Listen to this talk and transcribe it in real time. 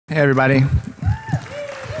Hey, everybody.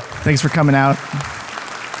 Thanks for coming out.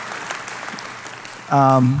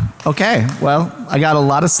 Okay, well, I got a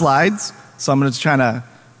lot of slides, so I'm going to try to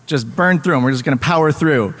just burn through them. We're just going to power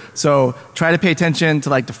through. So try to pay attention to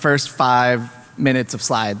like the first 5 minutes of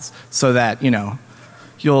slides so that, you know,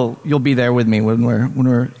 you'll be there with me when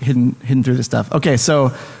we're hidden through this stuff. Okay,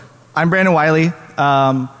 so I'm Brandon Wiley.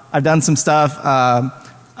 I've done some stuff.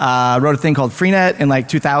 Wrote a thing called Freenet in like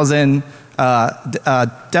 2000.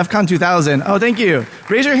 DEF CON 2000. Oh, thank you.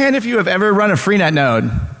 Raise your hand if you have ever run a Freenet node.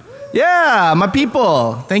 Yeah, my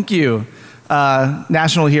people. Thank you.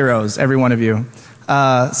 National heroes, every one of you.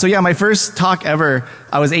 So yeah, my first talk ever,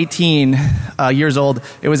 I was 18 years old.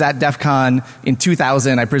 It was at DEF CON in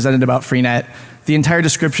 2000. I presented about Freenet. The entire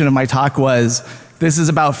description of my talk was, this is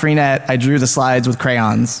about Freenet. I drew the slides with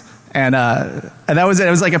crayons. And that was it.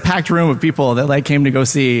 It was like a packed room of people that like came to go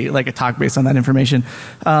see like a talk based on that information.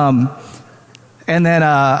 And then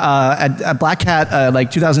at Black Hat,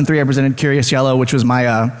 like 2003, I presented Curious Yellow, which was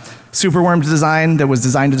my superworm design that was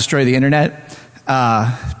designed to destroy the internet.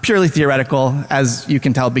 Purely theoretical, as you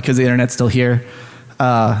can tell, because the internet's still here.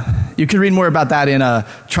 You can read more about that in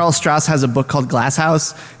Charles Strauss has a book called Glass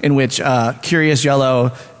House, in which Curious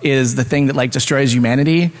Yellow is the thing that like destroys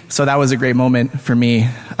humanity. So that was a great moment for me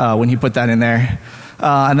when he put that in there.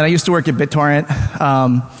 And then I used to work at BitTorrent.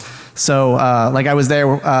 So like I was there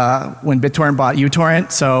when BitTorrent bought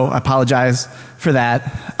uTorrent, so I apologize for that.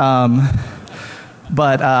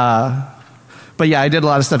 But yeah, I did a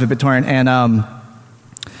lot of stuff at BitTorrent, and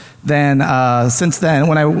then since then,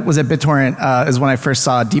 when I was at BitTorrent, is when I first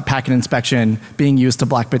saw deep packet inspection being used to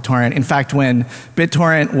block BitTorrent. In fact, when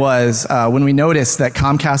BitTorrent was, when we noticed that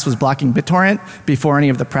Comcast was blocking BitTorrent before any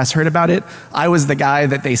of the press heard about it, I was the guy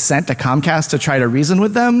that they sent to Comcast to try to reason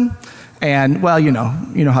with them. And well, you know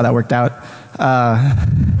how that worked out.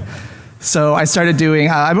 So I started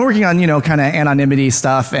doing, I've been working on, you know, kind of anonymity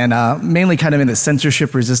stuff and mainly kind of in the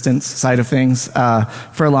censorship resistance side of things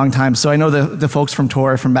for a long time. So I know the folks from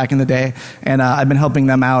Tor from back in the day, and I've been helping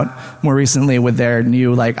them out more recently with their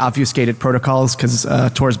new like obfuscated protocols, because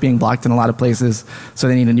Tor's being blocked in a lot of places, so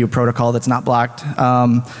they need a new protocol that's not blocked.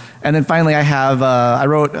 And then finally I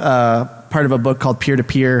wrote part of a book called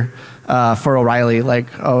Peer-to-Peer for O'Reilly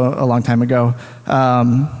like a long time ago.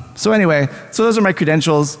 So anyway, so those are my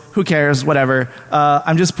credentials. Who cares? Whatever.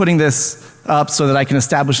 I'm just putting this up so that I can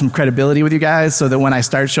establish some credibility with you guys, so that when I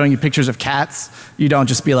start showing you pictures of cats, you don't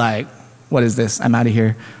just be like, what is this? I'm out of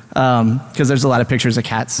here. Because there's a lot of pictures of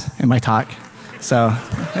cats in my talk. So,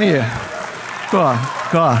 thank you. Cool.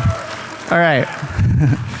 All right.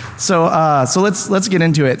 So let's get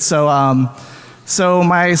into it. So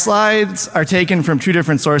my slides are taken from 2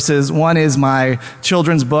 different sources. One is my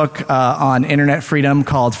children's book on internet freedom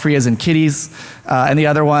called Free as in Kitties. And the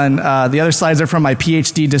other slides are from my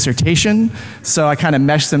PhD dissertation. So I kind of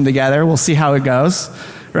meshed them together. We'll see how it goes,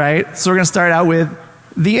 right? So we're going to start out with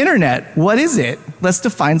the internet. What is it? Let's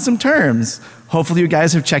define some terms. Hopefully you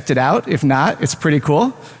guys have checked it out. If not, it's pretty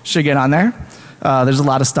cool. Should get on there. There's a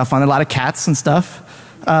lot of stuff on it, a lot of cats and stuff.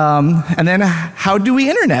 And then how do we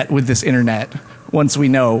internet with this internet? Once we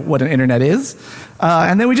know what an internet is.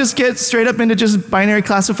 And then we just get straight up into just binary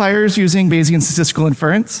classifiers using Bayesian statistical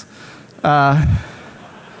inference. That's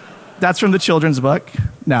from the children's book.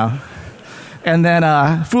 No. And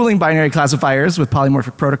then fooling binary classifiers with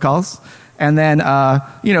polymorphic protocols. And then,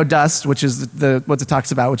 you know, Dust, which is what it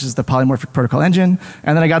talks about, which is the polymorphic protocol engine.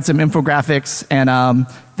 And then I got some infographics. And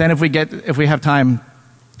then if we have time,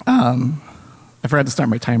 I forgot to start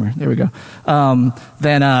my timer. There we go.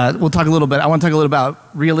 Then we'll talk a little bit. I want to talk a little about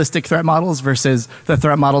realistic threat models versus the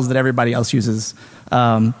threat models that everybody else uses.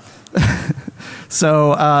 So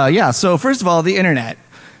first of all, the internet.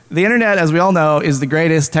 The internet, as we all know, is the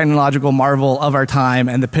greatest technological marvel of our time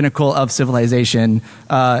and the pinnacle of civilization.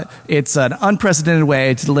 It's an unprecedented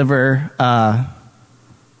way to deliver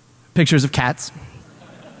pictures of cats.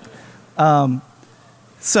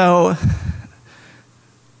 So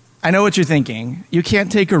I know what you're thinking. You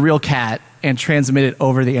can't take a real cat and transmit it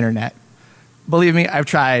over the internet. Believe me, I've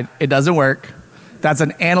tried. It doesn't work. That's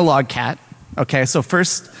an analog cat. Okay, so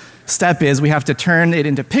first step is we have to turn it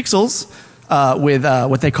into pixels with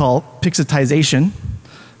what they call pixelization.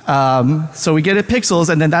 So we get it pixels,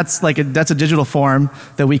 and then that's a digital form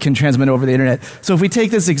that we can transmit over the internet. So if we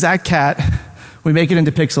take this exact cat, we make it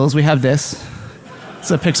into pixels. We have this.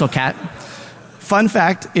 It's a pixel cat. Fun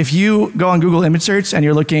fact, if you go on Google image search and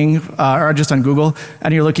you're looking, or just on Google,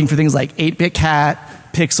 and you're looking for things like 8-bit cat,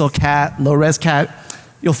 pixel cat, low-res cat,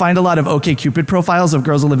 you'll find a lot of OkCupid profiles of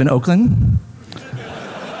girls who live in Oakland.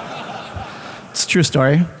 It's a true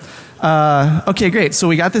story. Okay, great. So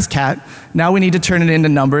we got this cat. Now we need to turn it into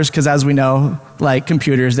numbers because as we know, like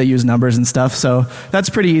computers, they use numbers and stuff. So that's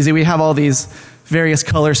pretty easy. We have all these various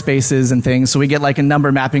color spaces and things. So we get like a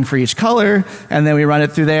number mapping for each color, and then we run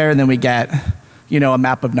it through there, and then we get, you know, a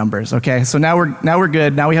map of numbers. Okay, so now we're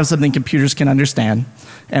good. Now we have something computers can understand,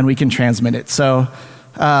 and we can transmit it. So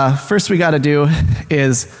first we got to do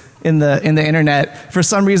is in the internet. For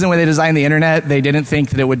some reason, when they designed the internet, they didn't think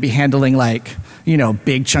that it would be handling like, you know,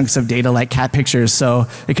 big chunks of data like cat pictures. So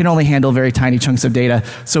it can only handle very tiny chunks of data.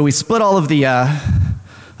 So we split all of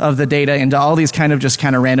the data into all these kind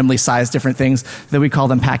of randomly sized different things that we call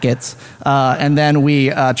them packets. And then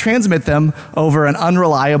we transmit them over an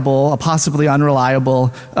unreliable, a possibly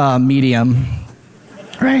unreliable medium,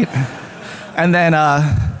 right? And then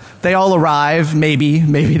they all arrive, maybe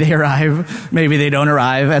they arrive, maybe they don't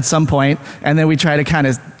arrive at some point, and then we try to kind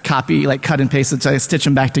of copy, like cut and paste it, so I stitch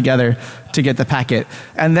them back together to get the packet.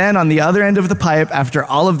 And then on the other end of the pipe, after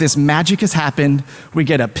all of this magic has happened, we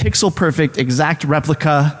get a pixel perfect exact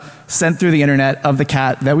replica sent through the internet of the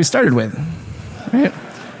cat that we started with. Right?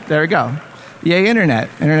 There we go. Yay, internet.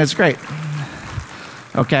 Internet's great.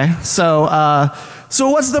 Okay, so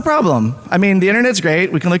what's the problem? I mean, the internet's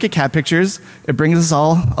great. We can look at cat pictures. It brings us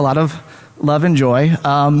all a lot of love and joy.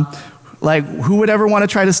 Like, who would ever want to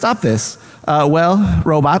try to stop this? Well,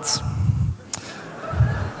 robots.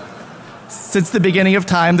 Since the beginning of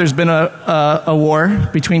time, there's been a war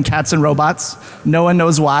between cats and robots. No one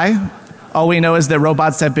knows why. All we know is that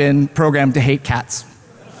robots have been programmed to hate cats.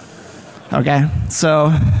 Okay? So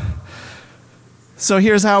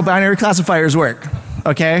here's how binary classifiers work.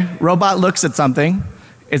 Okay? Robot looks at something.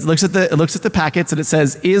 It looks at the packets and it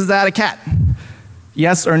says, is that a cat?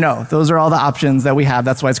 Yes or no. Those are all the options that we have.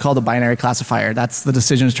 That's why it's called a binary classifier. That's the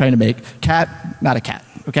decision it's trying to make. Cat, not a cat.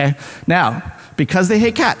 Okay? Now, because they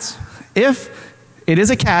hate cats, if it is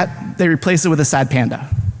a cat, they replace it with a sad panda.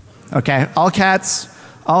 Okay? All cats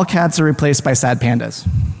are replaced by sad pandas.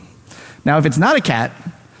 Now, if it's not a cat,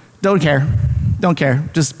 don't care. Don't care.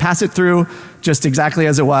 Just pass it through just exactly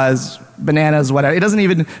as it was. Bananas, whatever. They don't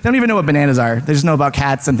even know what bananas are. They just know about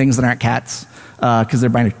cats and things that aren't cats because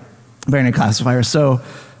they're binary classifiers. So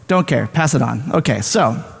don't care. Pass it on. Okay,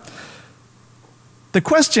 so the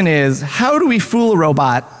question is, how do we fool a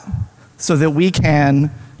robot so that we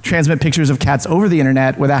can transmit pictures of cats over the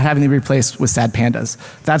internet without having to be replaced with sad pandas?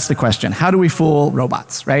 That's the question. How do we fool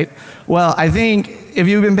robots, right? Well, I think if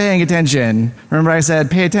you've been paying attention, remember I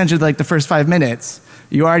said pay attention to like the first 5 minutes.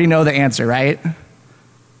 You already know the answer, right?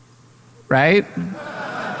 Right?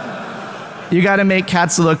 You got to make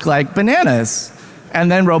cats look like bananas, and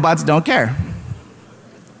then robots don't care.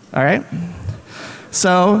 All right?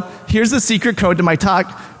 So here's the secret code to my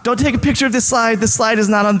talk. Don't take a picture of this slide. This slide is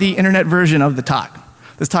not on the internet version of the talk.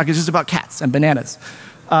 This talk is just about cats and bananas.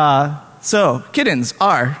 So kittens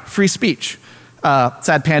are free speech.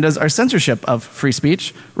 Sad pandas are censorship of free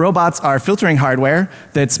speech. Robots are filtering hardware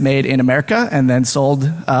that's made in America and then sold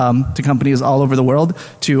to companies all over the world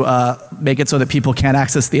to make it so that people can't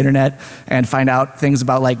access the internet and find out things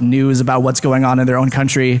about like news about what's going on in their own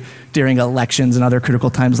country during elections and other critical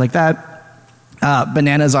times like that.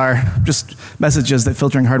 Bananas are just messages that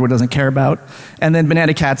filtering hardware doesn't care about. And then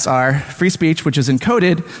banana cats are free speech, which is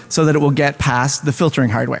encoded so that it will get past the filtering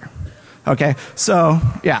hardware. Okay, so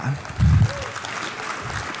yeah.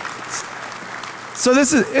 So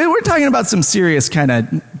we're talking about some serious kind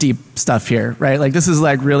of deep stuff here, right? Like this is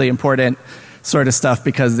like really important sort of stuff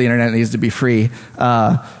because the internet needs to be free.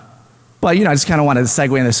 But you know, I just kind of wanted to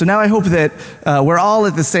segue in this. So now I hope that we're all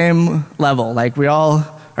at the same level, like we all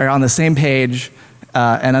are on the same page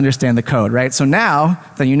and understand the code, right? So now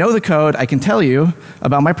that you know the code, I can tell you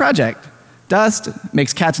about my project. Dust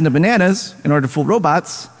makes cats into bananas in order to fool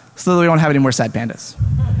robots so that we don't have any more sad pandas.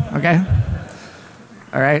 Okay?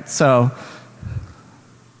 All right, so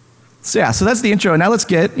yeah, so that's the intro. Now let's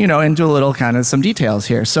get, you know, into a little kind of some details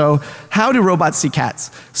here. So how do robots see cats?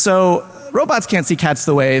 So robots can't see cats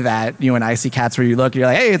the way that you and I see cats, where you look and you're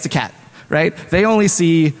like, hey, it's a cat, right? They only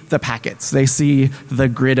see the packets. They see the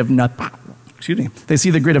grid of They see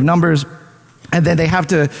the grid of numbers, and then they have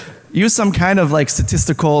to use some kind of like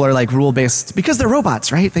statistical or like rule-based, because they're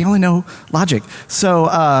robots, right? They only know logic. So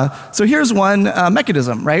here's one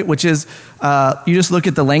mechanism, right? Which is you just look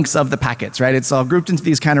at the lengths of the packets, right? It's all grouped into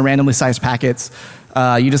these kind of randomly sized packets.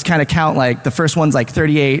 You just kind of count, like the first one's like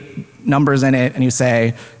 38 numbers in it, and you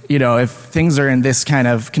say, you know, if things are in this kind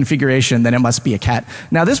of configuration, then it must be a cat.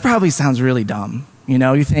 Now this probably sounds really dumb. You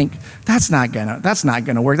know, you think that's not gonna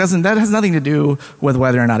work. That has nothing to do with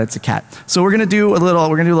whether or not it's a cat. So we're gonna do a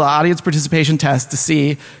little audience participation test to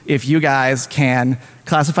see if you guys can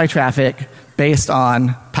classify traffic based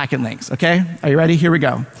on packet lengths, okay? Are you ready? Here we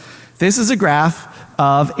go. This is a graph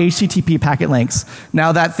of HTTP packet lengths.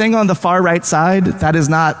 Now that thing on the far right side, that is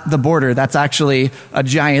not the border. That's actually a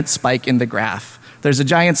giant spike in the graph. There's a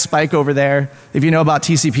giant spike over there. If you know about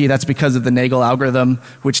TCP, that's because of the Nagel algorithm,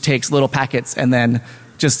 which takes little packets and then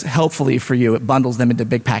just helpfully for you, it bundles them into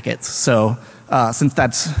big packets. So since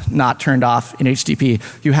that's not turned off in HTTP,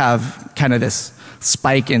 you have kind of this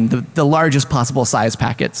spike in the largest possible size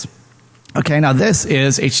packets. Okay, now this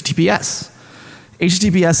is HTTPS.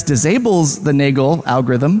 HTTPS disables the Nagel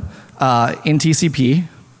algorithm in TCP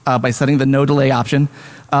by setting the no delay option,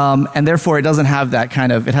 and therefore it doesn't have that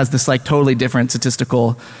kind of, it has this like totally different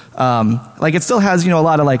statistical, like it still has, you know, a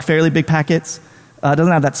lot of like fairly big packets. It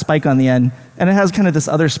doesn't have that spike on the end, and it has kind of this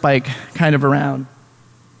other spike kind of around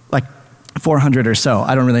like 400 or so.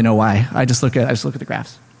 I don't really know why. I just look at the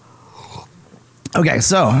graphs. Okay,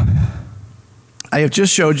 so I have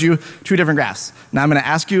just showed you two different graphs. Now I'm going to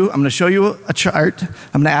ask you, I'm going to show you a chart.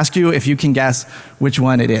 I'm going to ask you if you can guess which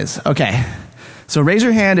one it is. Okay. So raise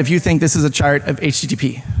your hand if you think this is a chart of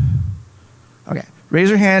HTTP. Okay. Raise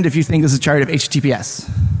your hand if you think this is a chart of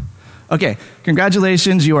HTTPS. Okay.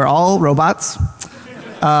 Congratulations, you are all robots.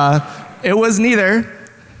 It was neither.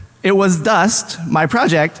 It was Dust, my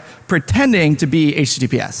project, pretending to be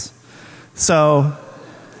HTTPS. So,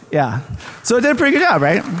 yeah. So it did a pretty good job,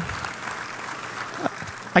 right?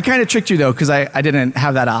 I kind of tricked you though, because I didn't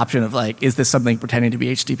have that option of like, is this something pretending to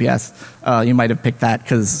be HTTPS? You might have picked that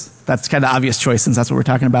because that's kind of the obvious choice since that's what we're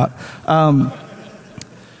talking about.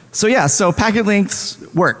 So yeah, so packet lengths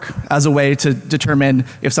work as a way to determine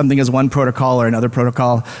if something is one protocol or another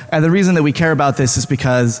protocol. And the reason that we care about this is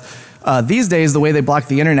because these days the way they block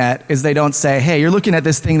the internet is they don't say, hey, you're looking at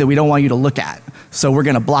this thing that we don't want you to look at, so we're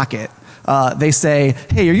going to block it. They say,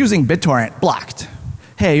 hey, you're using BitTorrent, blocked.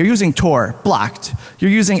 Hey, you're using Tor, blocked.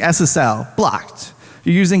 You're using SSL, blocked.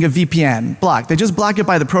 You're using a VPN, blocked. They just block it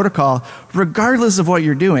by the protocol regardless of what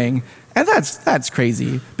you're doing. And that's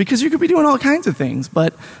crazy because you could be doing all kinds of things.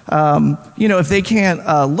 But you know, if they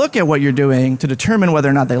can't look at what you're doing to determine whether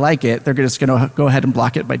or not they like it, they're just going to go ahead and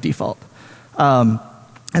block it by default. And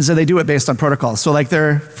so they do it based on protocols. So like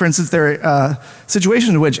for instance, there are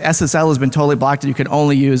situations in which SSL has been totally blocked and you can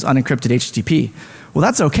only use unencrypted HTTP. Well,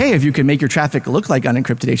 that's okay if you can make your traffic look like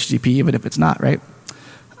unencrypted HTTP, even if it's not, right?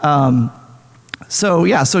 So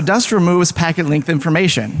yeah, so Dust removes packet length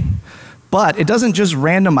information. But it doesn't just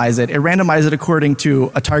randomize it. It randomizes it according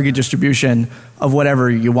to a target distribution of whatever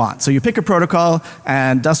you want. So you pick a protocol,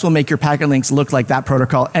 and Dust will make your packet links look like that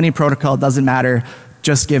protocol. Any protocol, doesn't matter.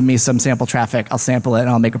 Just give me some sample traffic. I'll sample it, and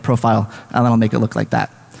I'll make a profile, and then I'll make it look like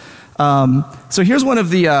that. So here's one of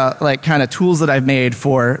the like kind of tools that I've made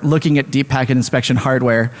for looking at deep packet inspection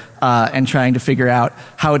hardware and trying to figure out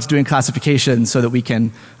how it's doing classification so that we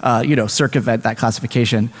can you know, circumvent that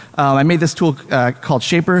classification. I made this tool called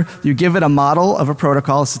Shaper. You give it a model of a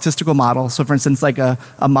protocol, a statistical model. So for instance, like a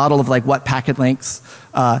model of like what packet lengths.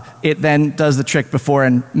 It then does the trick before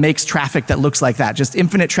and makes traffic that looks like that, just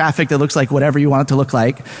infinite traffic that looks like whatever you want it to look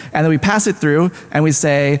like. And then we pass it through and we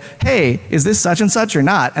say, hey, is this such and such or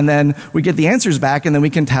not? And then we get the answers back, and then we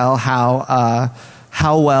can tell how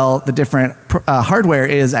well the different hardware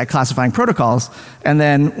is at classifying protocols. And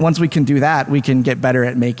then once we can do that, we can get better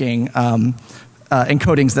at making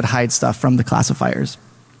encodings that hide stuff from the classifiers.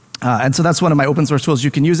 And so that's one of my open source tools.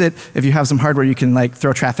 You can use it if you have some hardware. You can like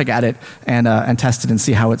throw traffic at it and test it and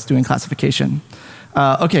see how it's doing classification.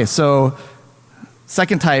 Okay, so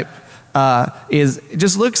second type is it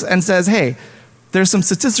just looks and says, hey, there's some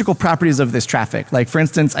statistical properties of this traffic. Like for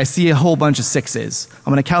instance, I see a whole bunch of 6s.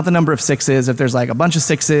 I'm going to count the number of 6s. If there's like a bunch of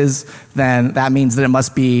 6s, then that means that it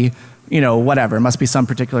must be, you know, whatever. It must be some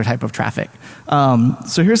particular type of traffic.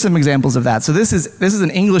 So here's some examples of that. So this is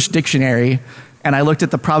an English dictionary. And I looked at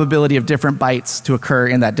the probability of different bytes to occur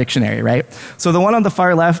in that dictionary, right? So the one on the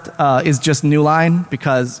far left is just new line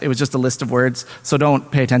because it was just a list of words. So don't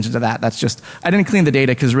pay attention to that. That's just, I didn't clean the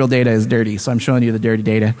data because real data is dirty. So I'm showing you the dirty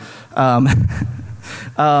data. So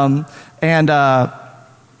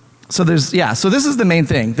there's, yeah, so this is the main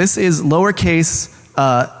thing. This is lowercase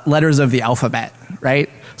letters of the alphabet, right?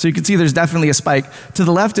 So you can see there's definitely a spike. To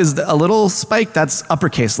the left is a little spike that's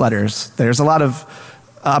uppercase letters. There's a lot of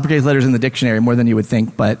uppercase letters in the dictionary, more than you would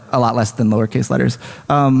think, but a lot less than lowercase letters.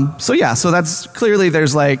 So yeah, so that's clearly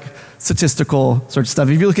there's like statistical sort of stuff.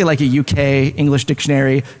 If you look at like a UK English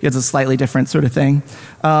dictionary, it's a slightly different sort of thing.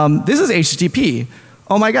 This is HTTP.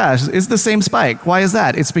 Oh my gosh, it's the same spike. Why is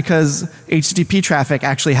that? It's because HTTP traffic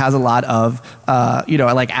actually has a lot of, you know,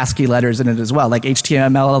 like ASCII letters in it as well. Like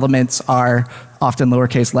HTML elements are often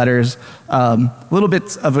lowercase letters. A little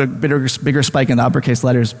bit of a bigger spike in the uppercase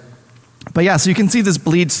letters. But yeah, so you can see this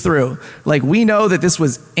bleeds through. Like, we know that this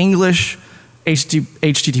was English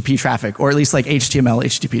HTTP traffic, or at least like HTML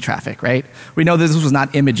HTTP traffic, right? We know that this was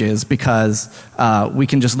not images because we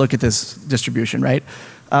can just look at this distribution, right?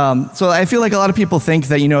 So I feel like a lot of people think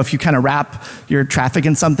that, if you kind of wrap your traffic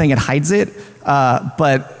in something, it hides it,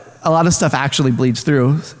 but a lot of stuff actually bleeds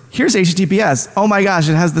through. Here's HTTPS. Oh my gosh,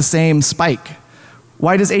 it has the same spike.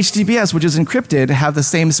 Why does HTTPS, which is encrypted, have the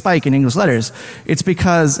same spike in English letters? It's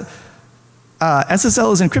because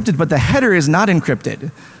SSL is encrypted, but the header is not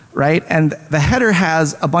encrypted, right? And the header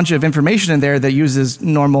has a bunch of information in there that uses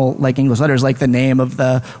normal, like, English letters, like the name of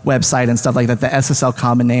the website and stuff like that, the SSL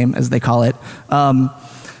common name, as they call it.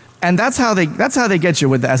 And that's how they get you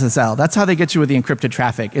with the SSL. That's how they get you with the encrypted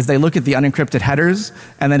traffic, is they look at the unencrypted headers,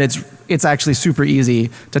 and then it's actually super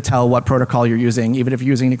easy to tell what protocol you're using, even if you're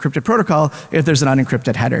using an encrypted protocol, if there's an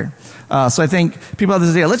unencrypted header. So I think people have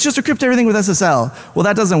this idea, let's just encrypt everything with SSL. Well,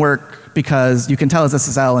 that doesn't work because you can tell it's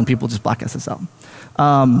SSL and people just block SSL.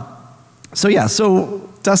 So yeah, so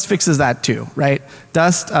Dust fixes that too, right?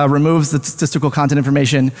 Dust removes the statistical content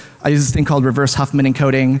information. I use this thing called reverse Huffman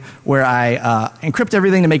encoding, where I encrypt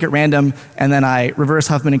everything to make it random, and then I reverse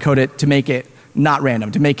Huffman encode it to make it not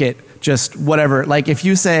random, to make it just whatever. Like, if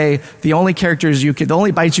you say the only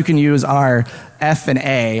bytes you can use are F and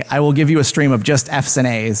A, I will give you a stream of just Fs and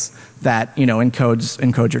As that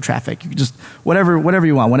encodes your traffic. You can just whatever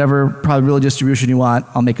you want, whatever probability distribution you want,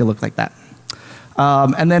 I'll make it look like that.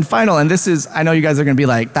 And then final, and this is, I know you guys are going to be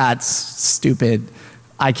like, that's stupid.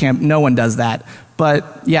 No one does that.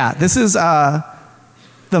 But yeah, this is the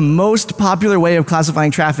most popular way of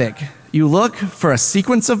classifying traffic. You look for a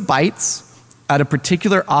sequence of bytes at a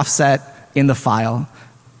particular offset in the file,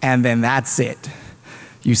 and then that's it.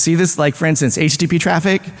 You see this, like, for instance, HTTP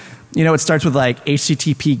traffic. It starts with like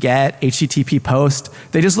HTTP get, HTTP post.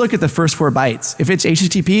 They just look at the first 4 bytes. If it's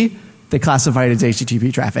HTTP, they classify it as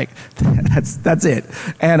HTTP traffic. That's it.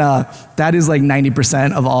 And that is like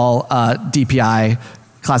 90% of all DPI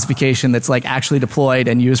classification that's like actually deployed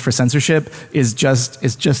and used for censorship is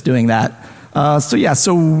just doing that. So yeah,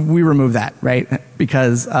 so we remove that, right?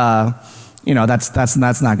 Because that's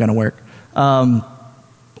not going to work.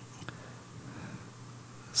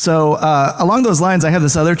 So along those lines, I have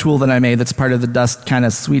this other tool that I made that's part of the Dust kind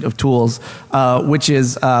of suite of tools, which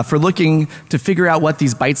is for looking to figure out what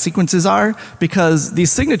these byte sequences are, because these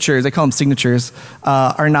signatures, they call them signatures,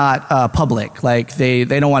 are not public. Like, they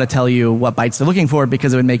don't want to tell you what bytes they're looking for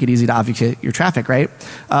because it would make it easy to obfuscate your traffic, right?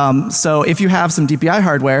 So if you have some DPI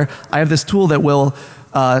hardware, I have this tool that will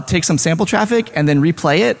take some sample traffic and then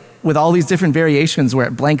replay it with all these different variations where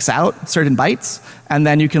it blanks out certain bytes, and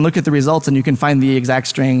then you can look at the results and you can find the exact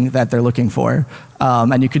string that they're looking for.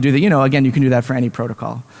 And you could do that, again, you can do that for any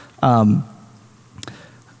protocol.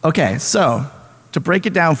 Okay, so to break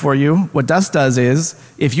it down for you, what Dust does is,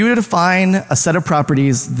 if you define a set of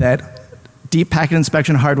properties that deep packet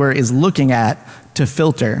inspection hardware is looking at to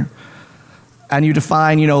filter, and you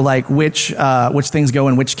define, like which things go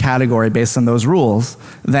in which category based on those rules,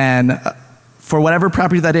 then for whatever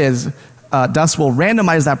property that is, Dust will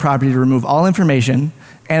randomize that property to remove all information,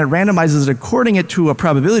 and it randomizes it according to a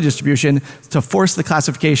probability distribution to force the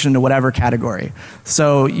classification into whatever category.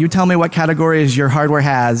 So you tell me what categories your hardware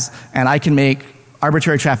has, and I can make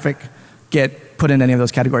arbitrary traffic get put in any of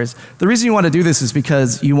those categories. The reason you want to do this is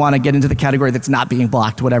because you want to get into the category that's not being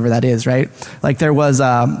blocked, whatever that is, right? Like, there was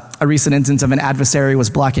a recent instance of an adversary was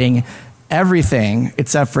blocking everything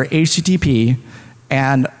except for HTTP,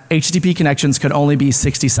 and HTTP connections could only be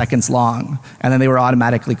 60 seconds long, and then they were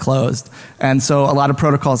automatically closed. And so a lot of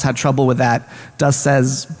protocols had trouble with that. Dust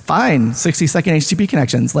says, fine, 60-second HTTP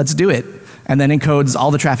connections, let's do it. And then encodes all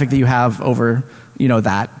the traffic that you have over,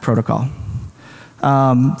 that protocol.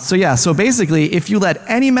 So yeah, so basically, if you let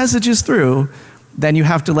any messages through, then you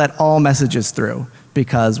have to let all messages through,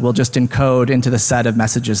 because we'll just encode into the set of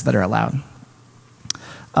messages that are allowed.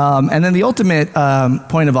 And then the ultimate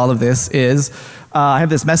point of all of this is, I have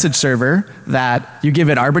this message server that you give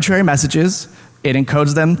it arbitrary messages, it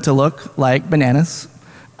encodes them to look like bananas,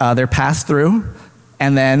 they're passed through,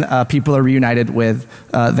 and then people are reunited with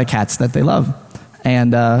the cats that they love.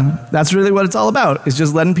 And that's really what it's all about, is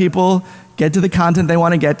just letting people get to the content they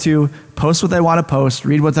want to get to, post what they want to post,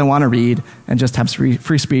 read what they want to read, and just have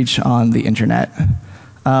free speech on the internet.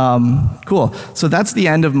 Cool. So that's the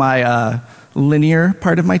end of my linear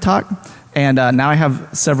part of my talk. And now I have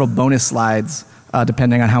several bonus slides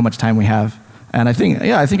depending on how much time we have. And I think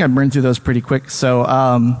I burned through those pretty quick. So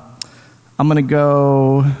I'm going to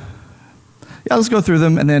go, let's go through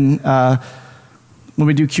them. And then when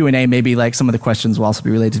we do Q&A, maybe like some of the questions will also be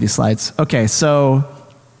related to these slides. Okay, so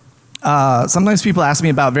Sometimes people ask me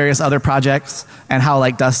about various other projects and how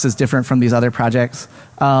like Dust is different from these other projects.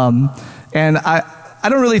 And I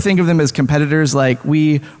don't really think of them as competitors. I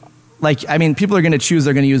mean, people are going to choose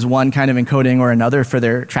they're going to use one kind of encoding or another for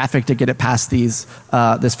their traffic to get it past this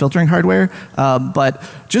filtering hardware. But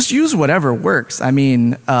just use whatever works. I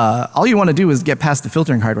mean, all you want to do is get past the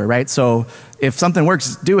filtering hardware, right? So if something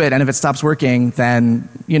works, do it. And if it stops working, then,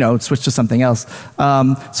 switch to something else.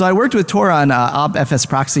 So I worked with Tor on obfs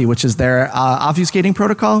proxy, which is their obfuscating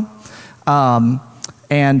protocol.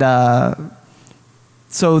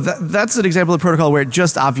 So that's an example of a protocol where it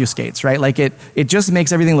just obfuscates, right? Like it just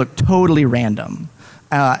makes everything look totally random.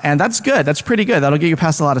 And that's good. That's pretty good. That'll get you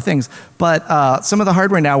past a lot of things. But some of the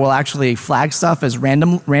hardware now will actually flag stuff as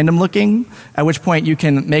random looking, at which point you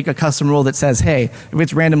can make a custom rule that says, hey, if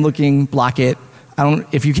it's random looking, block it.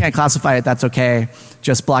 If you can't classify it, that's okay.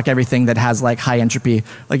 Just block everything that has like high entropy.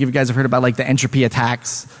 Like if you guys have heard about like the entropy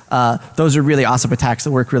attacks, those are really awesome attacks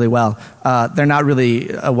that work really well. They're not really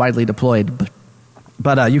widely deployed,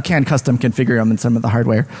 but you can custom configure them in some of the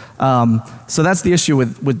hardware. So that's the issue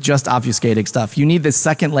with just obfuscating stuff. You need this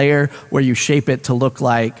second layer where you shape it to look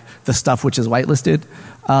like the stuff which is whitelisted.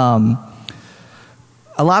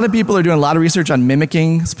 A lot of people are doing a lot of research on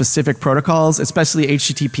mimicking specific protocols, especially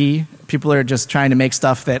HTTP. People are just trying to make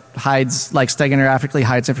stuff that hides, like steganographically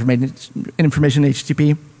hides information in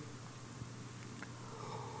HTTP.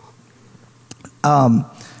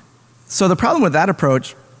 So the problem with that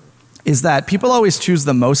approach is that people always choose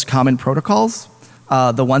the most common protocols,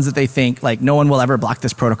 the ones that they think like no one will ever block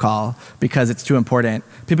this protocol because it's too important.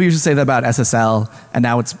 People used to say that about SSL, and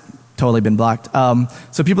now it's totally been blocked.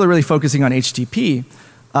 So people are really focusing on HTTP.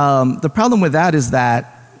 The problem with that is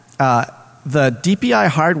that the DPI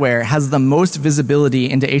hardware has the most visibility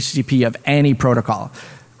into HTTP of any protocol.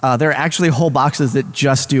 There are actually whole boxes that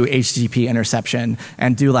just do HTTP interception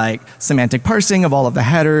and do like semantic parsing of all of the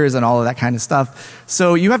headers and all of that kind of stuff.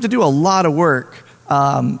 So you have to do a lot of work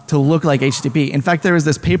to look like HTTP. In fact, there was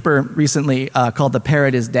this paper recently called "The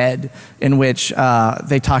Parrot is Dead," in which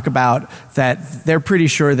they talk about that they're pretty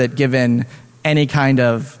sure that given any kind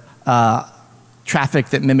of traffic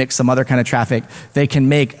that mimics some other kind of traffic, they can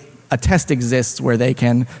make a test exists where they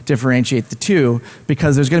can differentiate the two,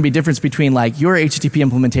 because there's going to be a difference between like your HTTP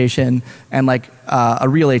implementation and like a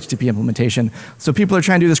real HTTP implementation. So people are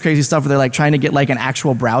trying to do this crazy stuff where they're like trying to get like an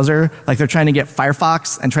actual browser, like they're trying to get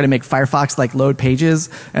Firefox and try to make Firefox like load pages,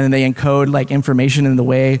 and then they encode like information in the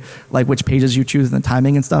way like which pages you choose and the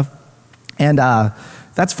timing and stuff. And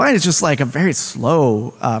that's fine. It's just like a very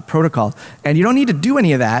slow protocol. And you don't need to do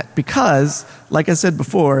any of that because, like I said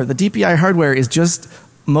before, the DPI hardware is just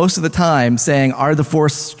most of the time saying, are the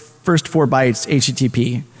first 4 bytes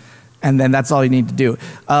HTTP? And then that's all you need to do.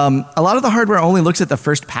 A lot of the hardware only looks at the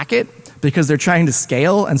first packet because they're trying to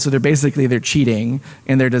scale, and so they're cheating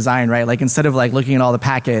in their design, right? Like instead of like looking at all the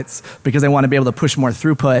packets, because they want to be able to push more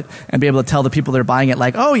throughput and be able to tell the people that are buying it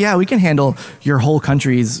like, oh yeah, we can handle your whole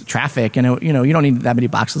country's traffic, and you don't need that many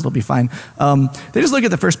boxes, it'll be fine. They just look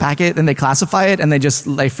at the first packet, then they classify it, and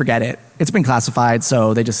they forget it. It's been classified,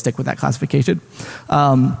 so they just stick with that classification.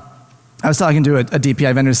 I was talking to a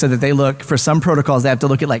DPI vendor who said that they look, for some protocols, they have to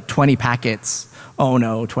look at like 20 packets. Oh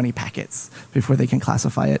no, 20 packets before they can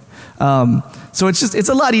classify it. So it's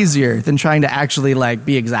a lot easier than trying to actually like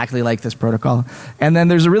be exactly like this protocol. And then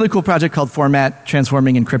there's a really cool project called Format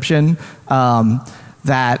Transforming Encryption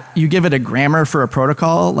that you give it a grammar for a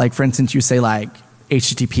protocol. Like for instance, you say like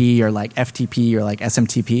HTTP or like FTP or like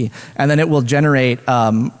SMTP, and then it will generate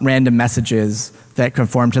random messages that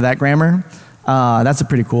conform to that grammar. That's a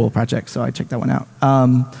pretty cool project, so I checked that one out.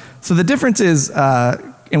 So the difference is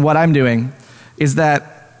in what I'm doing is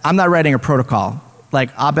that I'm not writing a protocol.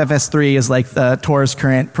 Like obfs3 is like the Tor's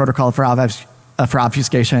current protocol for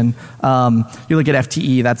obfuscation. You look at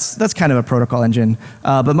FTE, that's kind of a protocol engine.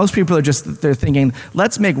 But most people are they're thinking,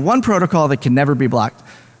 let's make one protocol that can never be blocked.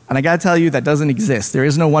 And I got to tell you, that doesn't exist. There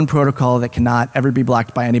is no one protocol that cannot ever be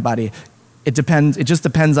blocked by anybody. It just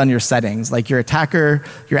depends on your settings. Like your attacker,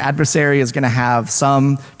 your adversary is going to have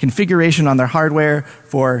some configuration on their hardware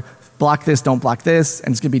for block this, don't block this,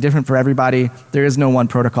 and it's going to be different for everybody. There is no one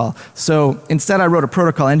protocol. So instead I wrote a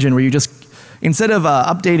protocol engine where you just, instead of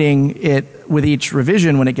updating it with each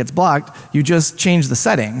revision when it gets blocked, you just change the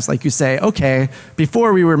settings. Like you say, okay,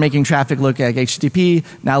 before we were making traffic look like HTTP,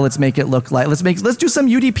 now let's make it look like, let's do some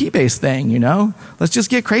UDP based thing, Let's just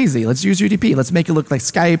get crazy. Let's use UDP. Let's make it look like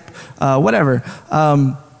Skype, whatever.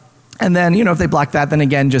 And then, if they block that, then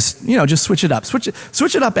again, just switch it up. Switch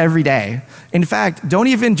it up every day. In fact, don't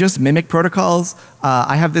even just mimic protocols.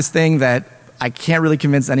 I have this thing that I can't really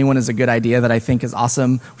convince anyone is a good idea that I think is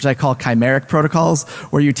awesome, which I call chimeric protocols,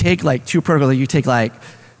 where you take like two protocols, you take like,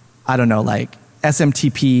 I don't know, like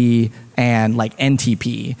SMTP and like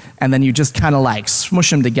NTP, and then you just kind of like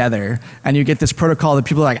smush them together, and you get this protocol that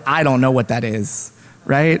people are like, I don't know what that is,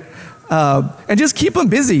 right? And just keep them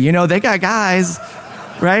busy, you know, they got guys,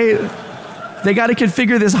 right? They got to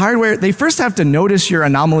configure this hardware. They first have to notice your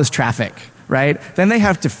anomalous traffic, right? Then they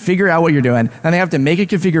have to figure out what you're doing. Then they have to make a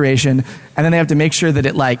configuration, and then they have to make sure that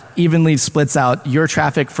it like evenly splits out your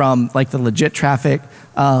traffic from like the legit traffic.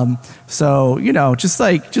 So, you know,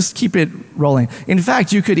 just keep it rolling. In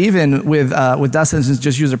fact, you could even with Dust instance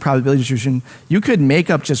just use a probability distribution. You could make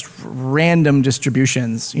up just random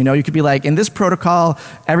distributions. You know, you could be like, in this protocol,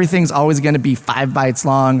 everything's always going to be 5 bytes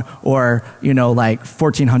long, or you know, like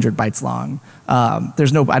 1,400 bytes long. I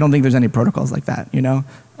don't think there's any protocols like that. You know.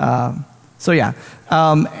 So yeah.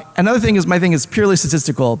 Another thing is, my thing is purely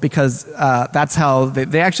statistical, because that's how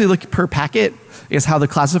they actually look per packet is how the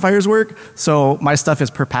classifiers work. So my stuff is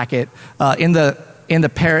per packet. In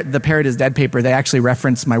the parrot is dead paper, they actually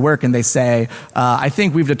reference my work, and they say, I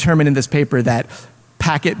think we've determined in this paper that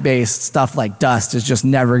packet-based stuff like Dust is just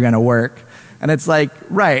never going to work. And it's like,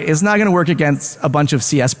 right, it's not going to work against a bunch of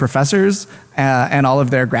CS professors and all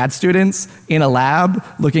of their grad students in a lab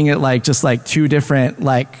looking at like just like 2 different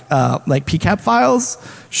like PCAP files,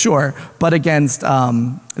 sure. But against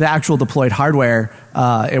the actual deployed hardware,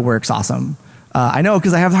 it works awesome. I know,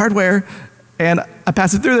 because I have the hardware and I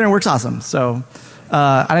pass it through there and it works awesome. So,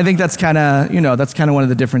 and I think that's kind of, you know, that's kind of one of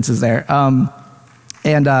the differences there. Oh,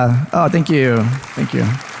 thank you, thank you.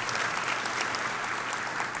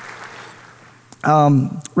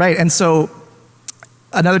 Right, and so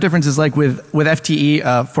another difference is like with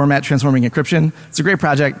FTE, format transforming encryption. It's a great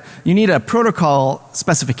project. You need a protocol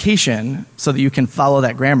specification so that you can follow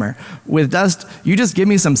that grammar. With Dust, you just give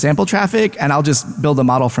me some sample traffic and I'll just build a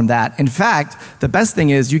model from that. In fact, the best thing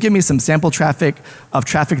is you give me some sample traffic of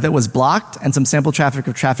traffic that was blocked and some sample traffic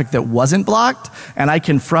of traffic that wasn't blocked, and I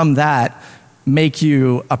can from that make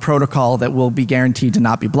you a protocol that will be guaranteed to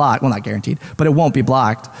not be blocked. Well, not guaranteed, but it won't be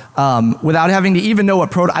blocked without having to even know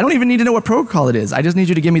what I don't even need to know what protocol it is. I just need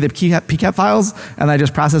you to give me the PCAP files, and I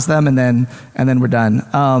just process them, and then we're done.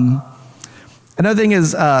 Another thing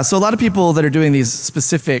is, so a lot of people that are doing these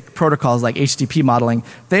specific protocols like HTTP modeling,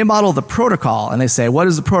 they model the protocol and they say, what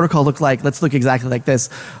does the protocol look like? Let's look exactly like this.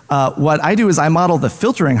 What I do is I model the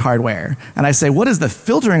filtering hardware, and I say, what does the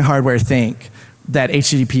filtering hardware think that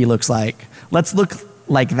HTTP looks like? Let's look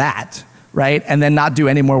like that, right? And then not do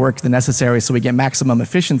any more work than necessary so we get maximum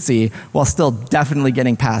efficiency while still definitely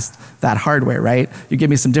getting past that hardware, right? You give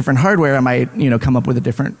me some different hardware, I might, you know, come up with a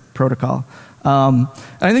different protocol. And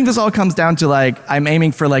I think this all comes down to like, I'm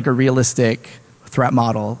aiming for like a realistic threat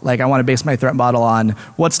model. Like I want to base my threat model on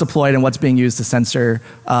what's deployed and what's being used to censor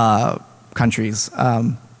countries.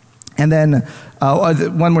 And then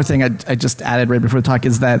one more thing I just added right before the talk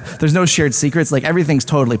is that there's no shared secrets. Like everything's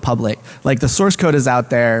totally public. Like the source code is out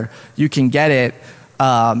there. You can get it,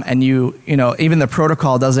 and you know, even the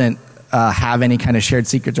protocol doesn't have any kind of shared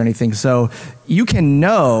secrets or anything. So you can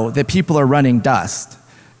know that people are running Dust.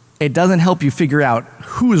 It doesn't help you figure out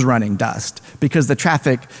who's running Dust, because the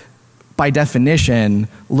traffic, by definition,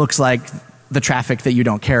 looks like the traffic that you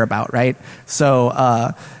don't care about, right?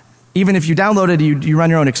 So even if you download it, you run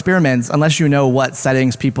your own experiments, unless you know what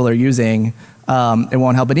settings people are using, it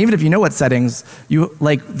won't help. But even if you know what settings,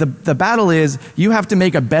 the battle is you have to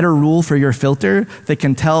make a better rule for your filter that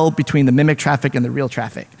can tell between the mimic traffic and the real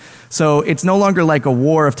traffic. So it's no longer like a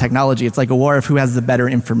war of technology. It's like a war of who has the better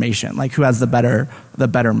information, like who has the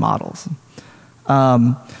better models.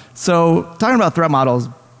 So talking about threat models.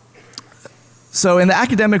 So in the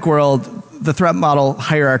academic world, the threat model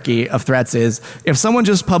hierarchy of threats is if someone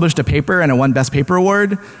just published a paper and it won Best Paper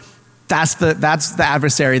Award, that's the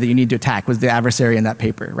adversary that you need to attack, was the adversary in that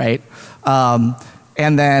paper, right?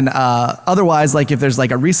 And then otherwise, like if there's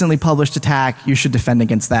like a recently published attack, you should defend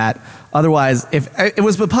against that. Otherwise, if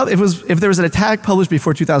there was an attack published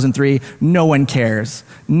before 2003, no one cares.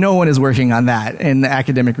 No one is working on that in the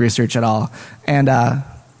academic research at all. And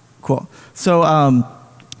cool.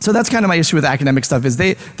 So that's kind of my issue with academic stuff is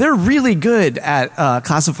they're really good at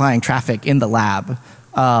classifying traffic in the lab.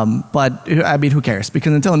 But I mean, who cares?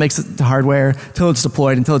 Because until it makes it to hardware, until it's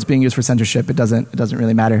deployed, until it's being used for censorship, it doesn't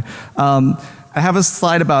really matter. I have a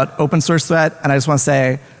slide about open source threat, and I just want to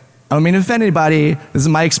say, I don't mean to offend anybody. This is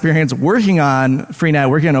my experience working on Freenet,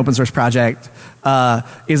 working on an open source project,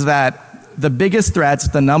 is that the biggest threats,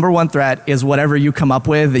 the #1 threat is whatever you come up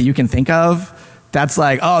with that you can think of. that's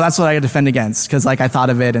like, oh, that's what I defend against because like I thought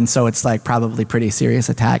of it, and so it's like probably pretty serious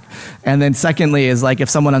attack. And then secondly is like if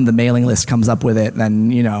someone on the mailing list comes up with it,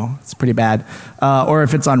 then you know it's pretty bad. Or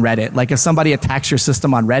if it's on Reddit, like if somebody attacks your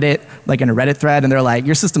system on Reddit, like in a Reddit thread, and they're like,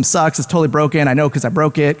 your system sucks, it's totally broken, I know because I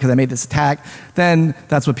broke it because I made this attack, then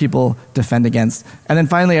that's what people defend against. And then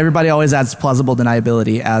finally, everybody always adds plausible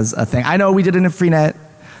deniability as a thing. I know we did it in Freenet,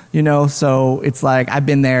 you know, so it's like I've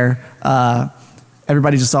been there.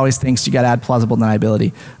 Everybody just always thinks you got to add plausible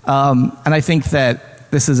deniability. And I think that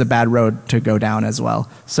this is a bad road to go down as well.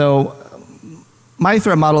 So my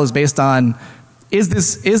threat model is based on, is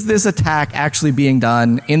this attack actually being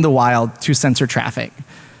done in the wild to censor traffic?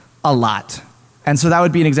 A lot. And so that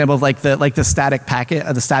would be an example of like the static packet,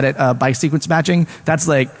 the static byte sequence matching. That's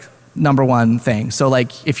like number one thing. So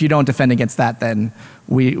like if you don't defend against that, then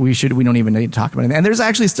we don't even need to talk about it. And there's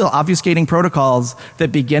actually still obfuscating protocols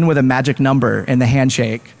that begin with a magic number in the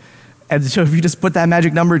handshake. And so if you just put that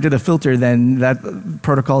magic number to the filter, then that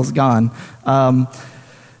protocol is gone. And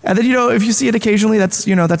then, you know, if you see it occasionally, that's,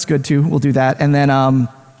 you know, that's good too. We'll do that. And then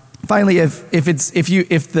finally, if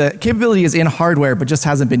the capability is in hardware but just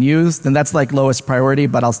hasn't been used, then that's like lowest priority,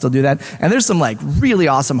 but I'll still do that. And there's some like really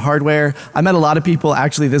awesome hardware. I met a lot of people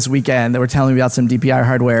actually this weekend that were telling me about some DPI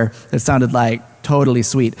hardware that sounded like totally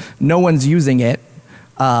sweet. No one's using it,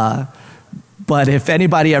 but if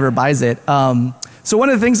anybody ever buys it. So one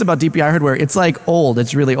of the things about DPI hardware, it's like old,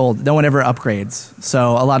 it's really old. No one ever upgrades.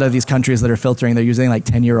 So a lot of these countries that are filtering, they're using like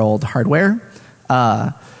 10-year-old hardware.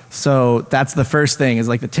 So that's the first thing, is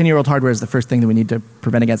like the 10-year-old hardware is the first thing that we need to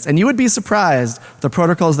prevent against. And you would be surprised the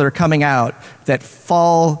protocols that are coming out that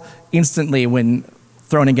fall instantly when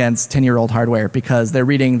thrown against 10-year-old hardware because they're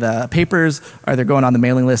reading the papers or they're going on the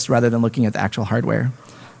mailing list rather than looking at the actual hardware.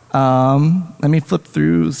 Let me flip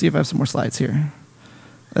through, see if I have some more slides here.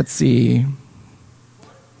 Let's see.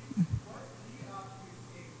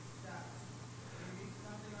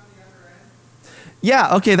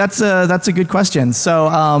 Yeah, okay, that's a good question. So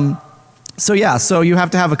you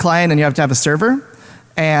have to have a client and you have to have a server,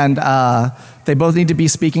 and they both need to be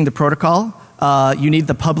speaking the protocol. You need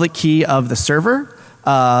the public key of the server.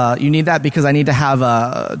 You need that because I need to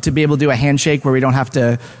have to be able to do a handshake where we don't have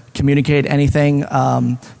to communicate anything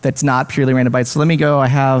that's not purely random bytes. So let me go. I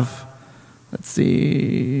have, let's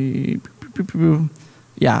see.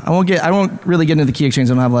 Yeah, I won't really get into the key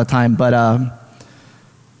exchange. I don't have a lot of time, but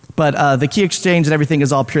the key exchange and everything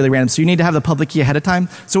is all purely random. So you need to have the public key ahead of time.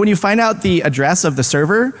 So when you find out the address of the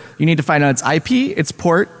server, you need to find out its IP, its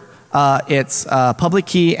port, its public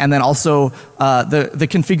key, and then also the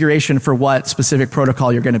configuration for what specific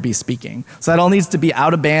protocol you're going to be speaking. So that all needs to be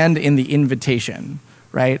out of band in the invitation,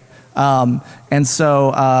 right? And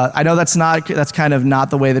so I know that's kind of not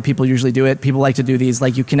the way that people usually do it. People like to do these,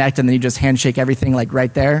 like you connect and then you just handshake everything like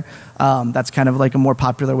right there. That's kind of like a more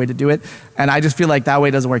popular way to do it. And I just feel like that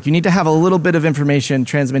way doesn't work. You need to have a little bit of information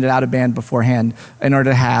transmitted out of band beforehand in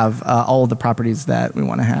order to have all of the properties that we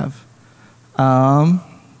want to have.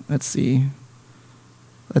 Let's see.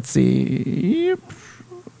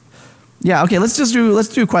 Yeah, okay, let's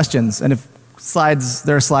do questions. And if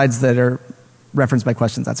there are slides that are referenced by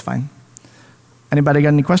questions, that's fine. Anybody got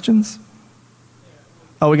any questions?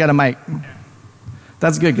 Oh, we got a mic.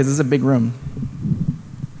 That's good because it's a big room.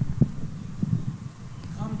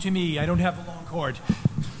 Come to me, I don't have a long cord.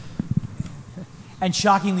 And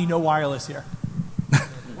shockingly, no wireless here.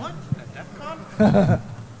 What? DEF CON?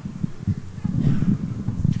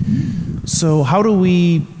 So how do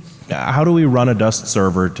we run a Dust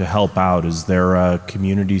server to help out? Is there a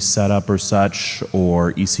community setup or such,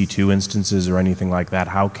 or EC2 instances or anything like that?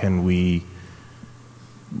 How can we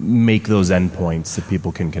make those endpoints that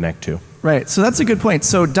people can connect to? Right, so that's a good point.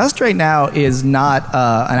 So Dust right now is not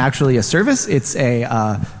actually a service. It's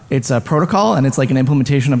a protocol, and it's like an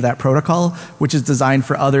implementation of that protocol, which is designed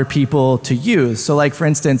for other people to use. So like for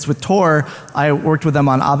instance, with Tor, I worked with them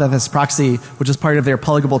on OBFS proxy, which is part of their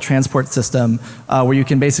pluggable transport system, where you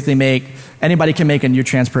can basically anybody can make a new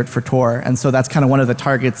transport for Tor. And so that's kind of one of the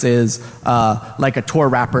targets is like a Tor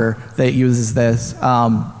wrapper that uses this.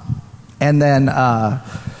 And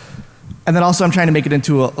then also I'm trying to make it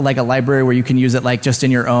into like a library where you can use it like just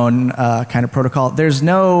in your own kind of protocol. There's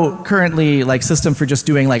no currently like system for just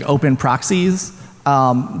doing like open proxies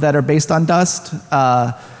that are based on Dust.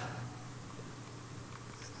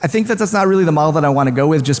 I think that's not really the model that I want to go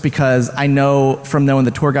with, just because I know from knowing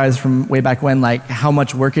the Tor guys from way back when, like how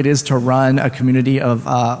much work it is to run a community of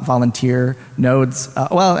volunteer nodes.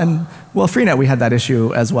 Freenet, we had that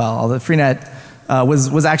issue as well. Although Freenet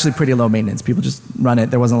was actually pretty low maintenance. People just run it.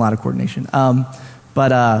 There wasn't a lot of coordination.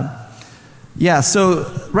 Yeah,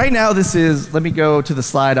 so right now this is, let me go to the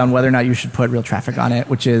slide on whether or not you should put real traffic on it,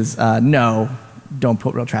 which is no, don't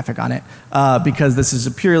put real traffic on it, because this is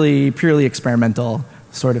a purely experimental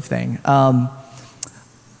sort of thing.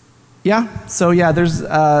 Yeah, so yeah, there's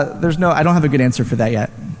no, I don't have a good answer for that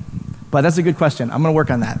yet, but that's a good question. I'm going to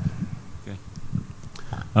work on that. Okay.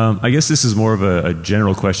 I guess this is more of a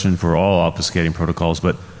general question for all obfuscating protocols,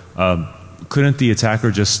 but couldn't the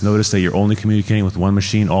attacker just notice that you're only communicating with one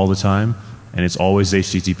machine all the time, and it's always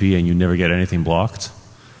HTTP and you never get anything blocked,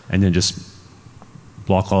 and then just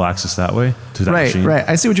block all access that way to that machine? Right.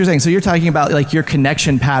 I see what you're saying. So you're talking about like your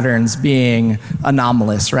connection patterns being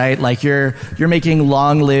anomalous, right? Like you're making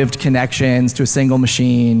long-lived connections to a single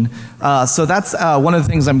machine. So that's one of the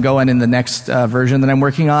things I'm going in the next version that I'm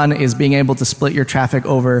working on, is being able to split your traffic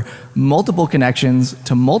over multiple connections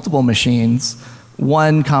to multiple machines.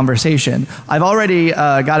 One conversation. I've already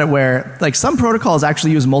got it where, like, some protocols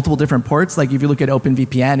actually use multiple different ports. Like if you look at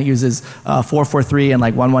OpenVPN, it uses 443 and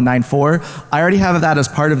like 1194. I already have that as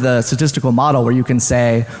part of the statistical model, where you can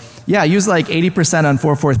say, yeah, use like 80% on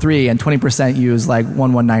 443 and 20% use like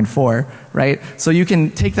 1194, right? So you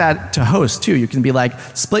can take that to hosts too. You can be like,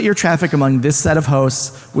 split your traffic among this set of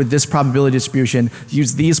hosts with this probability distribution,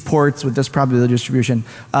 use these ports with this probability distribution.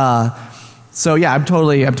 So yeah, I'm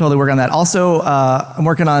totally working on that. Also, I'm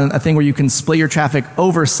working on a thing where you can split your traffic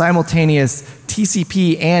over simultaneous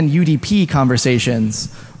TCP and UDP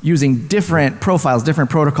conversations using different profiles, different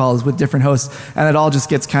protocols with different hosts, and it all just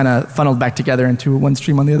gets kind of funneled back together into one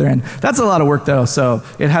stream on the other end. That's a lot of work though, so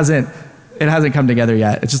it hasn't come together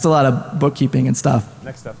yet. It's just a lot of bookkeeping and stuff.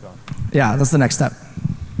 Next step, Don. Yeah, that's the next step.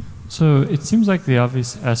 So it seems like the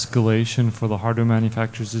obvious escalation for the hardware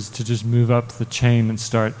manufacturers is to just move up the chain and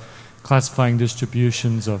start classifying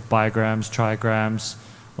distributions of bigrams, trigrams,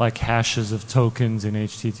 like hashes of tokens in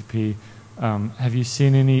HTTP. Have you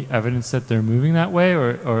seen any evidence that they're moving that way,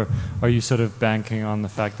 or are you sort of banking on the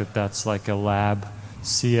fact that that's like a lab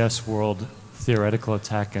CS world theoretical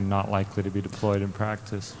attack and not likely to be deployed in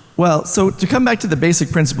practice? Well, so to come back to the basic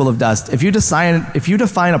principle of Dust, if you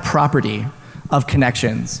define a property of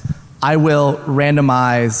connections, I will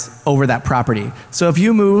randomize over that property. So if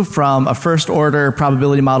you move from a first order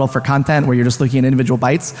probability model for content where you're just looking at individual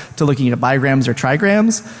bytes to looking at bigrams or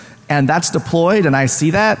trigrams, and that's deployed and I see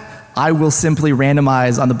that, I will simply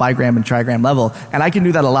randomize on the bigram and trigram level. And I can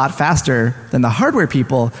do that a lot faster than the hardware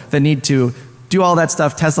people that need to do all that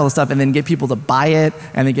stuff, test all the stuff, and then get people to buy it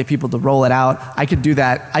and then get people to roll it out. I could do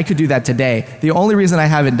that today. The only reason I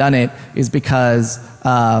haven't done it is because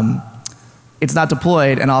it's not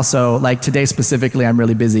deployed, and also like today specifically I'm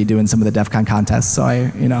really busy doing some of the DEF CON contests, so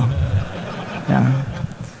yeah.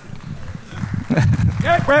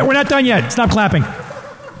 Right, we're not done yet. Stop clapping.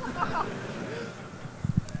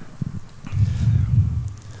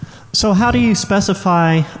 So how do you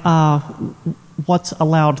specify what's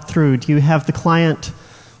allowed through? Do you have the client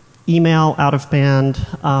email out of band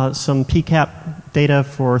some PCAP data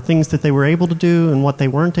for things that they were able to do and what they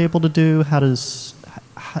weren't able to do?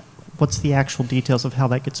 What's the actual details of how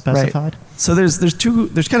that gets specified? Right. So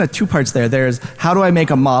there's kind of two parts there. There's how do I make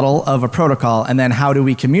a model of a protocol, and then how do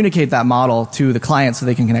we communicate that model to the client so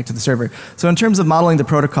they can connect to the server. So in terms of modeling the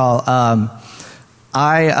protocol,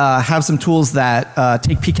 I have some tools that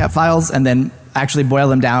take PCAP files and then actually boil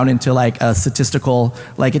them down into like a statistical,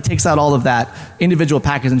 like it takes out all of that individual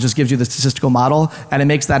package and just gives you the statistical model, and it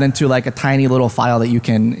makes that into like a tiny little file that you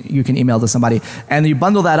can email to somebody. And you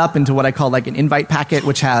bundle that up into what I call like an invite packet,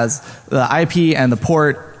 which has the IP and the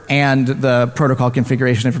port and the protocol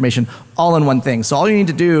configuration information all in one thing. So all you need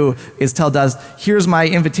to do is tell Dust, here's my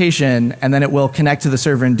invitation, and then it will connect to the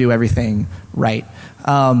server and do everything right.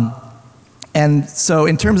 And so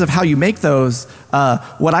in terms of how you make those,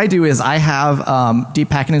 what I do is I have deep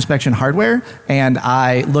packet inspection hardware, and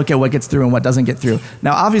I look at what gets through and what doesn't get through.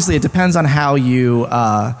 Now obviously it depends on how you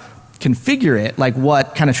configure it, like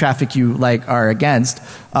what kind of traffic you like are against.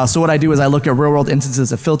 So what I do is I look at real world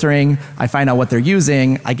instances of filtering, I find out what they're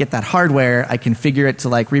using, I get that hardware, I configure it to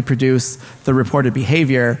like reproduce the reported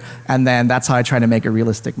behavior, and then that's how I try to make a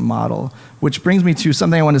realistic model. Which brings me to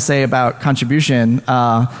something I want to say about contribution.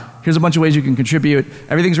 Here's a bunch of ways you can contribute.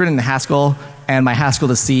 Everything's written in Haskell, and my Haskell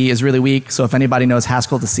to C is really weak, so if anybody knows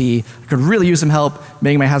Haskell to C, I could really use some help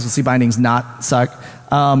making my Haskell C bindings not suck.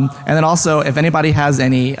 And then also, if anybody has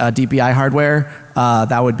any DPI hardware,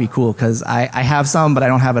 that would be cool, because I have some, but I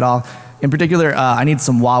don't have it all. In particular, I need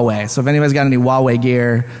some Huawei. So if anybody's got any Huawei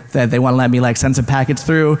gear that they want to let me like send some packets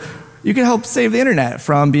through, you can help save the internet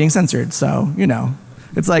from being censored. So, you know,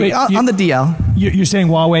 it's like Wait, on the DL. You're saying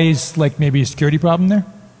Huawei's like maybe a security problem there?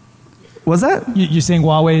 Was that? You're saying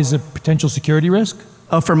Huawei is a potential security risk?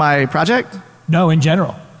 Oh, for my project? No, in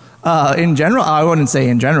general. In general, I wouldn't say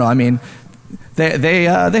in general. I mean, they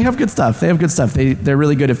have good stuff. They have good stuff. They're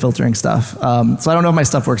really good at filtering stuff. So I don't know if my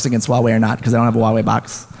stuff works against Huawei or not because I don't have a Huawei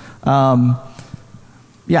box.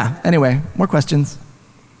 Yeah. Anyway, more questions.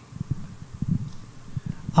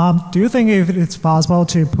 Do you think if it's possible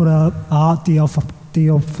to put a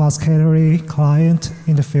deobfuscatory client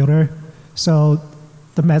in the filter so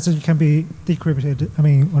the message can be decrypted,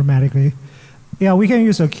 automatically? Yeah, we can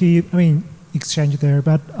use a key, exchange there,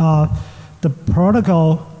 but the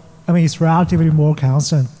protocol, is relatively more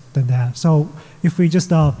constant than that. So if we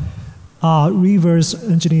just reverse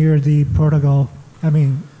engineer the protocol,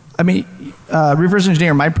 reverse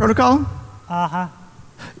engineer my protocol? Uh-huh.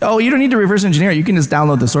 Oh, you don't need to reverse engineer. You can just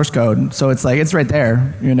download the source code. So it's right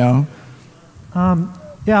there,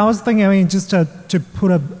 Yeah, I was thinking, just to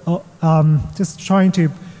put just trying to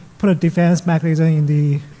put a defense mechanism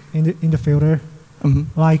in the filter,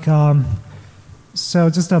 so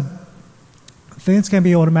just things can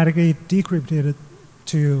be automatically decrypted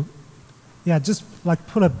to, just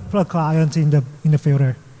put a client in the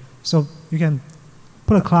filter, so you can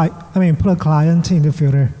put a client in the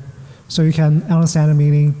filter, so you can understand the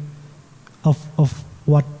meaning of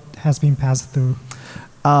what has been passed through.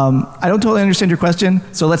 I don't totally understand your question,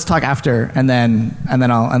 so let's talk after, and then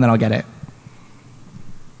I'll get it.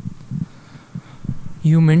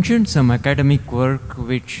 You mentioned some academic work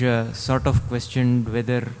which sort of questioned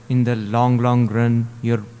whether in the long run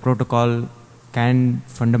your protocol can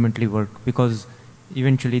fundamentally work, because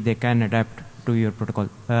eventually they can adapt to your protocol.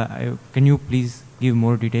 Can you please give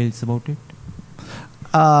more details about it?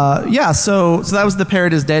 So that was the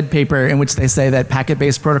Parrot is Dead paper, in which they say that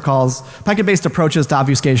packet-based approaches to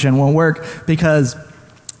obfuscation won't work because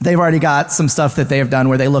they've already got some stuff that they have done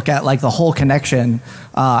where they look at the whole connection,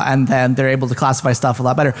 and then they're able to classify stuff a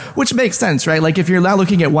lot better, which makes sense, right? If you're not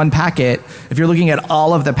looking at one packet, if you're looking at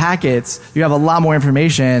all of the packets, you have a lot more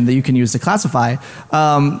information that you can use to classify.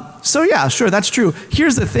 So yeah, sure, that's true.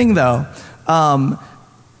 Here's the thing though.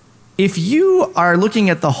 If you are looking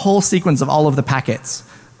at the whole sequence of all of the packets,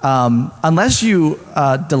 unless you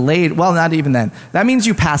delayed, well, not even then. That means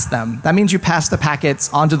you passed them. That means you passed the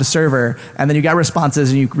packets onto the server, and then you got responses,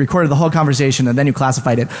 and you recorded the whole conversation, and then you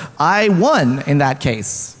classified it. I won in that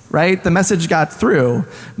case, right? The message got through.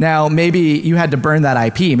 Now, maybe you had to burn that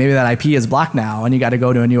IP. Maybe that IP is blocked now, and you got to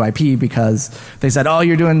go to a new IP because they said, oh,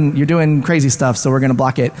 you're doing crazy stuff, so we're going to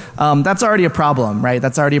block it. That's already a problem, right?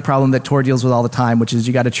 That's already a problem that Tor deals with all the time, which is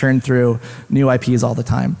you got to churn through new IPs all the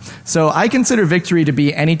time. So I consider victory to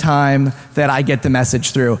be any time that I get the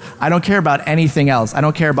message through. I don't care about anything else. I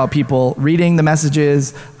don't care about people reading the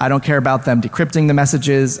messages. I don't care about them decrypting the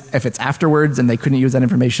messages if it's afterwards and they couldn't use that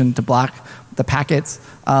information to block the packets.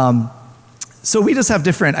 So we just have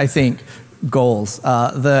different, I think, goals.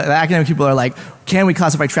 The academic people are like, can we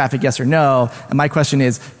classify traffic, yes or no? And my question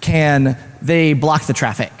is, can they block the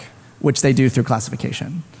traffic, which they do through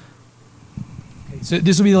classification? Okay, so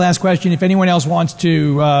this will be the last question. If anyone else wants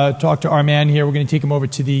to talk to our man here, we're going to take him over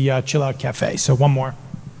to the Chill Out Cafe. So one more.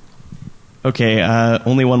 Okay,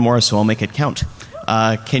 only one more, so I'll make it count.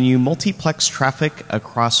 Can you multiplex traffic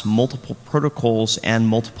across multiple protocols and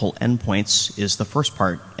multiple endpoints is the first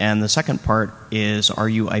part. And the second part is, are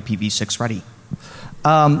you IPv6 ready?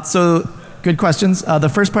 So good questions. The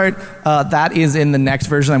first part, that is in the next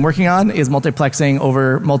version I'm working on, is multiplexing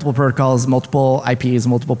over multiple protocols, multiple IPs,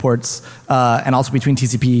 multiple ports, and also between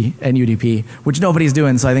TCP and UDP, which nobody's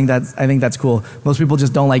doing, so I think that's cool. Most people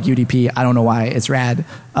just don't like UDP. I don't know why. It's rad.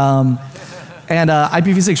 And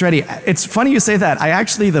IPv6 ready. It's funny you say that.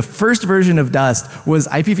 the first version of Dust was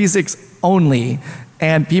IPv6 only,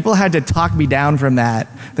 and people had to talk me down from that.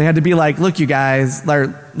 They had to be like, look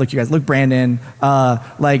Brandon,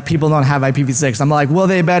 people don't have IPv6. I'm like, well,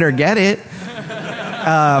 they better get it.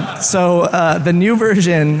 So the new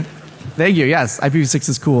version, thank you, yes, IPv6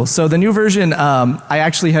 is cool. So the new version, I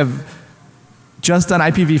actually have just done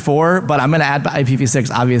IPv4, but I'm going to add IPv6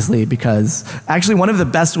 obviously, because actually one of the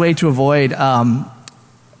best way to avoid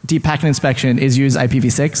deep packet inspection is use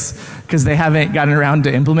IPv6, because they haven't gotten around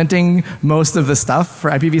to implementing most of the stuff for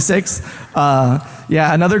IPv6.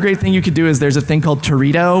 Yeah, another great thing you could do is there's a thing called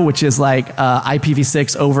Torito, which is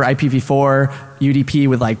IPv6 over IPv4 UDP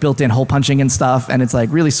with built-in hole punching and stuff, and it's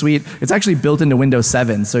really sweet. It's actually built into Windows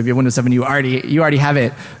 7, so if you have Windows 7, you already have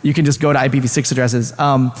it. You can just go to IPv6 addresses.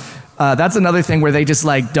 That's another thing where they just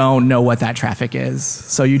don't know what that traffic is.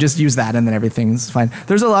 So you just use that and then everything's fine.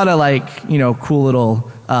 There's a lot of cool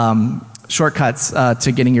little shortcuts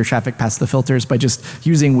to getting your traffic past the filters by just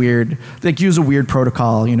using use a weird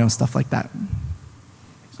protocol, stuff like that.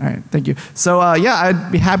 All right, thank you. So yeah,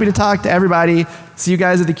 I'd be happy to talk to everybody. See you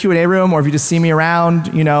guys at the Q&A room, or if you just see me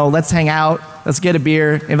around, let's hang out. Let's get a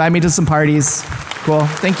beer. Invite me to some parties. Cool.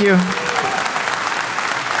 Thank you.